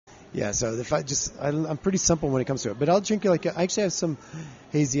Yeah, so if I'm pretty simple when it comes to it. But I'll drink I actually have some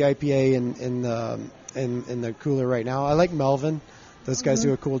hazy IPA in the cooler right now. I like Melvin. Those guys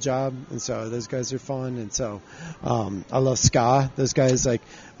do a cool job, and so those guys are fun. And so I love ska. Those guys, like,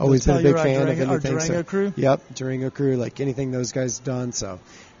 always been a big fan of anything. Our Durango crew? Yep, Durango crew, like anything those guys done. So,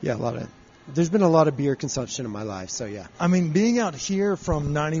 yeah, there's been a lot of beer consumption in my life, so yeah. I mean, being out here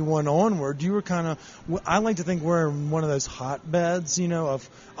from 91 onward, you were kind of, I like to think we're in one of those hotbeds,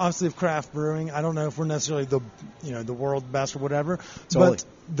 of craft brewing. I don't know if we're necessarily the world best or whatever, totally. But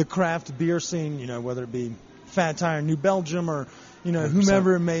the craft beer scene, whether it be Fat Tire, New Belgium, or, 100%.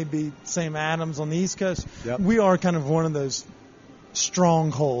 whomever it may be, Sam Adams on the East Coast, yep. We are kind of one of those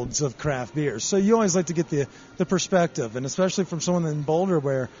strongholds of craft beer. So you always like to get the perspective, and especially from someone in Boulder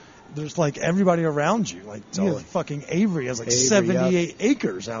where there's like everybody around you. Like, totally. Fucking Avery has 78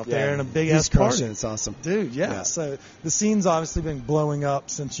 acres out there in a big ass party. It's awesome. Dude, yeah. So the scene's obviously been blowing up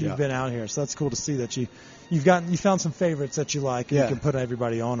since you've been out here. So that's cool to see that you found some favorites that you like and you can put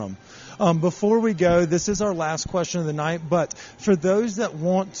everybody on them. Before we go, this is our last question of the night, but for those that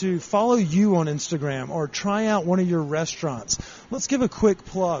want to follow you on Instagram or try out one of your restaurants, let's give a quick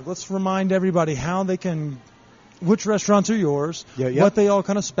plug. Let's remind everybody how they can, which restaurants are yours, what they all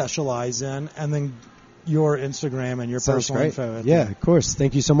kind of specialize in, and then your Instagram and your personal info. Yeah, of course.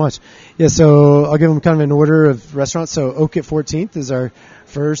 Thank you so much. Yeah, so I'll give them kind of an order of restaurants. So Oak at 14th is our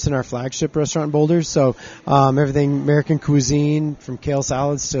first and our flagship restaurant in Boulder. So everything American cuisine, from kale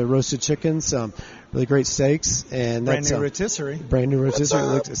salads to roasted chickens, really great steaks. And brand new rotisserie. Brand new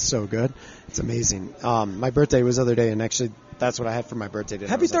rotisserie. It's so good. It's amazing. My birthday was the other day, and actually that's what I had for my birthday today.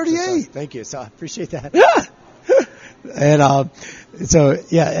 Happy 38! Thank you. So I appreciate that. And at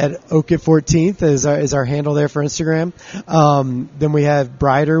Oak at 14th is our handle there for Instagram. Then we have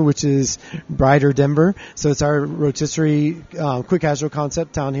Brider, which is Brider Denver. So it's our rotisserie quick casual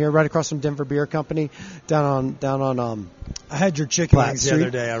concept down here, right across from Denver Beer Company, down on I had your chicken Platt wings Street. The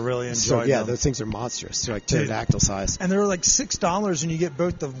other day. I really enjoyed them. Yeah, those things are monstrous. They're like pterodactyl size. And they're like $6, and you get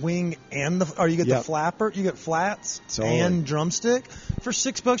both the wing and the flapper. You get flats and drumstick. For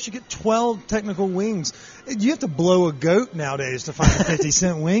 $6, you get 12 technical wings. You have to blow a goat nowadays to find a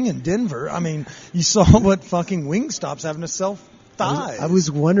 50-cent wing in Denver. I mean, you saw what fucking Wingstop's having to sell thighs. I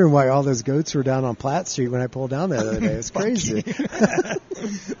was wondering why all those goats were down on Platt Street when I pulled down there the other day. It's crazy.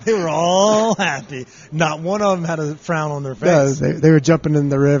 They were all happy. Not one of them had a frown on their face. No, they were jumping in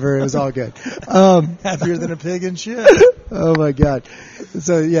the river. It was all good. Happier than a pig in shit. Oh, my God.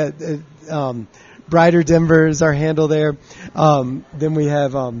 So, yeah, Brider Denver is our handle there. Then we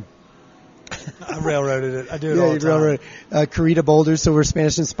have... I railroaded it. I do it all the time. Railroad. Corrida Boulder, so we're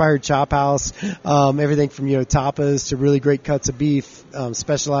Spanish-inspired chop house. Everything from tapas to really great cuts of beef,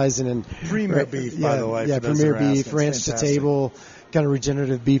 specializing in premier beef, by the way. Yeah, premier beef, ranch to table, kind of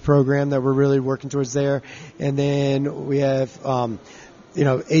regenerative beef program that we're really working towards there. And then we have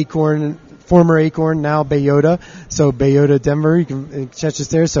Acorn, former Acorn, now BELLOTA. So BELLOTA Denver, you can catch us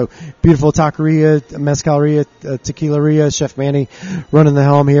there. So beautiful taqueria, mezcaleria, tequileria. Chef Manny running the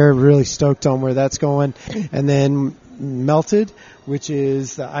helm here. Really stoked on where that's going. And then Melted, which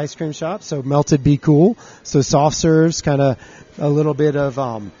is the ice cream shop. So Melted Be Cool. So soft serves, kind of a little bit of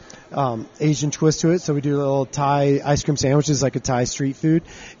Asian twist to it. So we do little Thai ice cream sandwiches, like a Thai street food.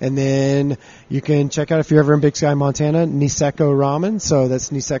 And then you can check out, if you're ever in Big Sky, Montana, Niseko Ramen. So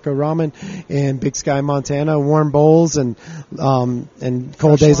that's Niseko Ramen in Big Sky, Montana. Warm bowls and cold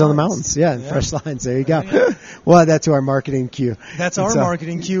fresh days lines. on the mountains. Yeah, fresh lines. There you go. We'll add that to our marketing queue. That's our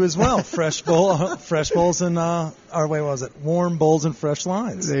marketing queue as well. Fresh bowls and warm bowls and fresh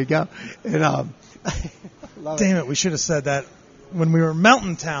lines. There you go. And damn it, we should have said that when we were in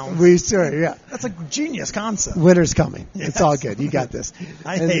Mountain Town. Yeah. That's a genius concept. Winter's coming. Yes. It's all good. You got this.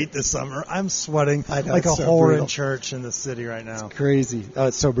 I hate this summer. I'm sweating like a whore in church in the city right now. It's crazy. Oh,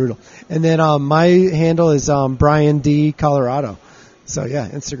 it's so brutal. And then my handle is Bryan D. Colorado. So, yeah,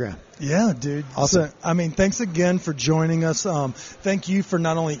 Instagram. Yeah, dude. Awesome. So, thanks again for joining us. Thank you for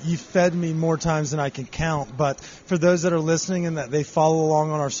not only, you fed me more times than I can count, but for those that are listening and that they follow along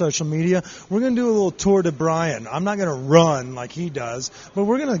on our social media, we're going to do a little tour to Bryan. I'm not going to run like he does, but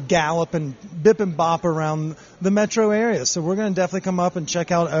we're going to gallop and bip and bop around the metro area. So we're going to definitely come up and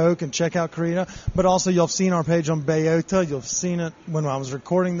check out Oak and check out Corrida, but also you'll have seen our page on BELLOTA. You'll have seen it when I was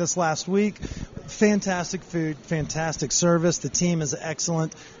recording this last week. Fantastic food, fantastic service. The team is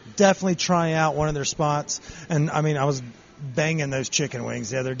excellent. Definitely try out one of their spots. And, I was banging those chicken wings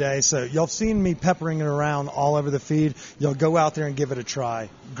the other day. So y'all have seen me peppering it around all over the feed. Y'all go out there and give it a try.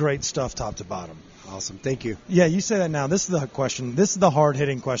 Great stuff top to bottom. Awesome. Thank you. Yeah, you say that now. This is the question. This is the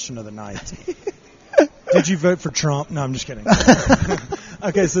hard-hitting question of the night. Did you vote for Trump? No, I'm just kidding.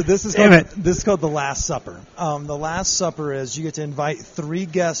 Okay, so this is called the Last Supper. The Last Supper is you get to invite 3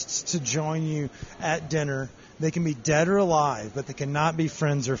 guests to join you at dinner. They can be dead or alive, but they cannot be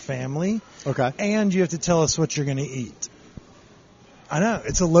friends or family. Okay. And you have to tell us what you're going to eat. I know.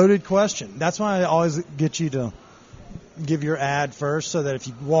 It's a loaded question. That's why I always get you to give your ad first so that if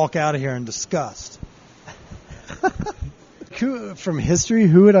you walk out of here in disgust. From history,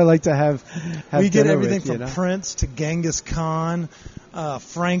 who would I like to have we get dinner everything with, from Prince to Genghis Khan,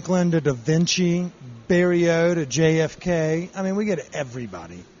 Franklin to Da Vinci, Barrio to JFK. I mean, we get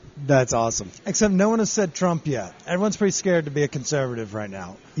everybody. That's awesome. Except no one has said Trump yet. Everyone's pretty scared to be a conservative right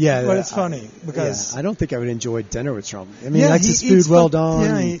now. Yeah. But it's funny because... Yeah, I don't think I would enjoy dinner with Trump. I mean, he likes his food well done.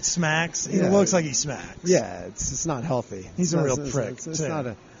 Yeah, he smacks. He looks like he smacks. Yeah, it's not healthy. He's a real prick. It's not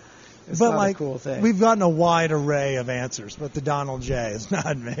a... It's but not a cool thing. We've gotten a wide array of answers, but the Donald J has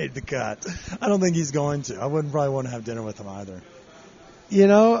not made the cut. I don't think he's going to. I wouldn't probably want to have dinner with him either. You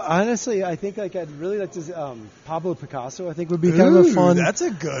know, honestly, I think I'd really like to Pablo Picasso. I think would be kind of a fun. That's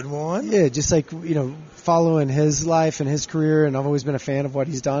a good one. Yeah, just like following his life and his career, and I've always been a fan of what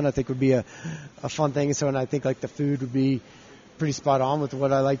he's done. I think would be a fun thing. And I think the food would be pretty spot on with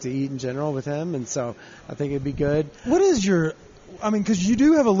what I like to eat in general with him, and so I think it'd be good. What is your? I mean, because you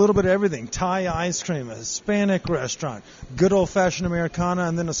do have a little bit of everything. Thai ice cream, a Hispanic restaurant, good old-fashioned Americana,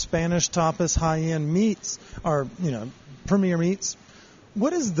 and then a Spanish tapas, high-end meats, or, premier meats.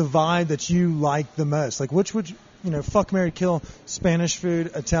 What is the vibe that you like the most? Like, which would, fuck, marry, kill, Spanish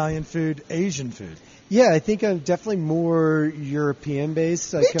food, Italian food, Asian food? Yeah, I think I'm definitely more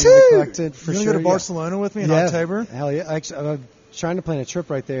European-based. Me too! For you want to go to Barcelona with me in October? Hell yeah. Actually, I'm trying to plan a trip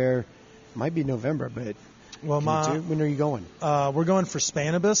right there. It might be November, but... Well, when are you going? We're going for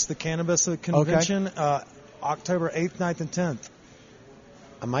Spanibus, the cannabis convention, October 8th, 9th, and 10th.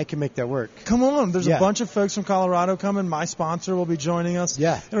 I might can make that work. Come on. There's a bunch of folks from Colorado coming. My sponsor will be joining us.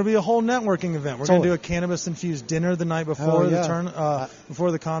 Yeah. It'll be a whole networking event. We're going to do a cannabis-infused dinner the night before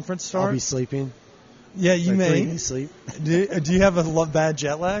before the conference starts. I'll be sleeping. Yeah, you may. Sleep. Do you have a bad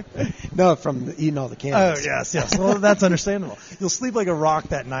jet lag? No, from eating all the cannabis. Oh, yes. Well, that's understandable. You'll sleep like a rock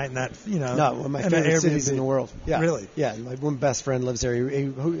that night in that, No, one of my favorite cities in the world. Yeah. Really? Yeah, my one best friend lives there.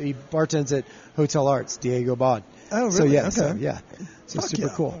 He bartends at Hotel Arts, Diego Bod. Oh, really? So, yeah. Okay. So super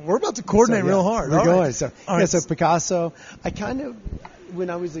cool. We're about to coordinate real hard. We're going. Right. So Picasso, I kind of, when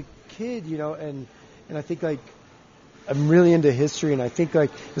I was a kid, and I think I'm really into history, and I think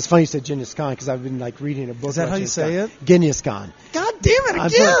it's funny you said Genghis Khan because I've been reading a book. Is that how you say it? Genghis Khan. God damn it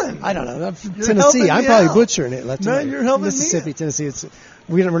again! I don't know. I'm from Tennessee. I'm probably butchering it. No, you're helping Mississippi, Tennessee.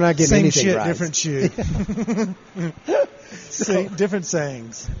 We're not getting Same anything shit, right. different shit. Different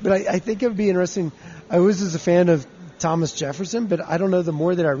sayings. But I think it would be interesting. I was a fan of Thomas Jefferson, but I don't know. The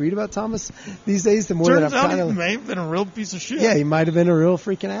more that I read about Thomas these days, the more Turns that I'm out he may have been a real piece of shit. Yeah, he might have been a real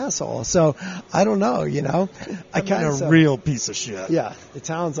freaking asshole. So I don't know. I kind of real piece of shit. Yeah, it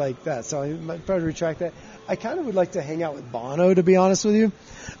sounds like that. So I might probably retract that. I kind of would like to hang out with Bono, to be honest with you.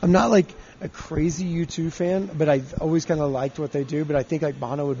 I'm not like a crazy U2 fan, but I've always kind of liked what they do. But I think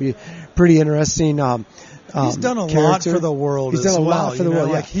Bono would be pretty interesting. He's done a lot for the world. He's done a lot for the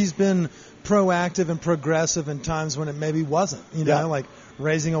world. Like he's been proactive and progressive in times when it maybe wasn't. Like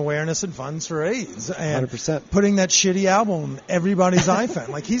raising awareness and funds for AIDS and 100%. Putting that shitty album on everybody's iPhone.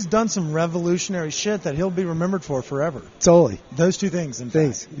 Like he's done some revolutionary shit that he'll be remembered for forever. Totally. Those two things,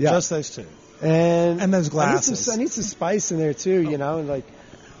 just those two. And those glasses. I need some spice in there too, and I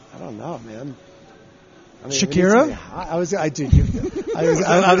don't know, man. I mean, Shakira? I was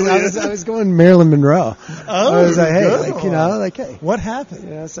going Marilyn Monroe. Oh, I was like, hey, hey. What happened?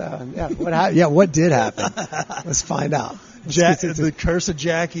 What did happen? Let's find out. The curse of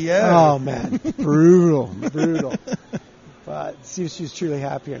Jackie O. Oh man, brutal. But see if she's truly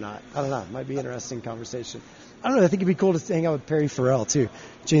happy or not. I don't know. It might be an interesting conversation. I don't know. I think it'd be cool to hang out with Perry Farrell too,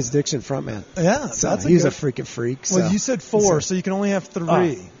 Jane's Addiction frontman. Yeah, so he's a freaking freak. So. Well, you said 4, so you can only have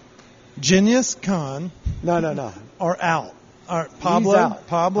 3. Genghis Khan. No. Are out.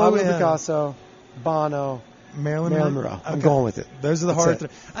 Pablo Picasso, Bono, Marilyn Monroe. Okay. I'm going with it. Those are the hard 3.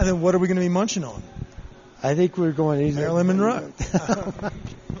 And then what are we going to be munching on? I think we're going Marilyn Monroe.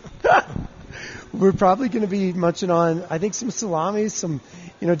 We're probably going to be munching on, I think, some salami, some,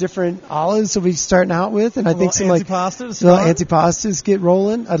 different olives we'll be starting out with, and I think some antipastas get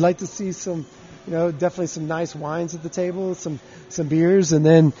rolling. I'd like to see some, definitely some nice wines at the table, some beers, and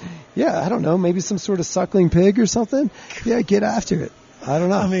then, I don't know, maybe some sort of suckling pig or something. Yeah, get after it. I don't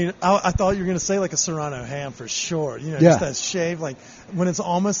know. I mean, I thought you were going to say like a Serrano ham for sure. Just that shave, like when it's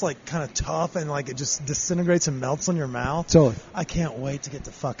almost like kind of tough and like it just disintegrates and melts on your mouth. Totally. I can't wait to get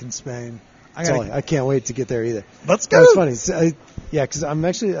to fucking Spain. I can't wait to get there either. Let's go. That's funny. So, because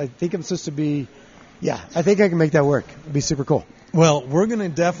I think I'm supposed to be. Yeah, I think I can make that work. It'd be super cool. Well, we're going to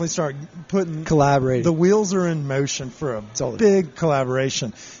definitely start collaborating. The wheels are in motion for a big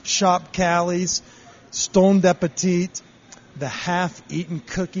collaboration. Shop Callie's, Stone de Petite, the Half-Eaten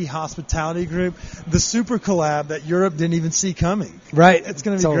Cookie Hospitality Group, the super collab that Europe didn't even see coming. Right. It's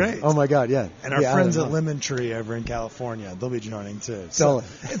going to be great. Oh, my God, yeah. And our friends at Lemon Tree over in California, they'll be joining too. So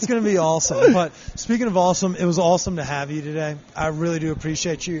it's going to be awesome. But speaking of awesome, it was awesome to have you today. I really do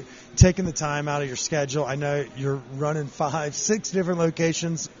appreciate you taking the time out of your schedule. I know you're running 5, 6 different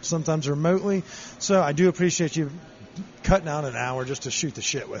locations, sometimes remotely. So I do appreciate you cutting out an hour just to shoot the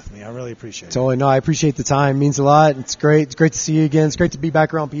shit with me. I really appreciate it. Totally. No, I appreciate the time. It means a lot. It's great. It's great to see you again. It's great to be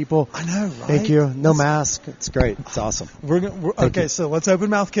back around people. I know, right? Thank you. No mask. It's great. It's awesome. Okay, so let's open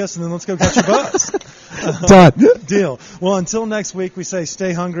mouth kiss and then let's go catch a bus. Done. Deal. Well, until next week, we say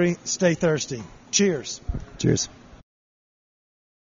stay hungry, stay thirsty. Cheers. Cheers.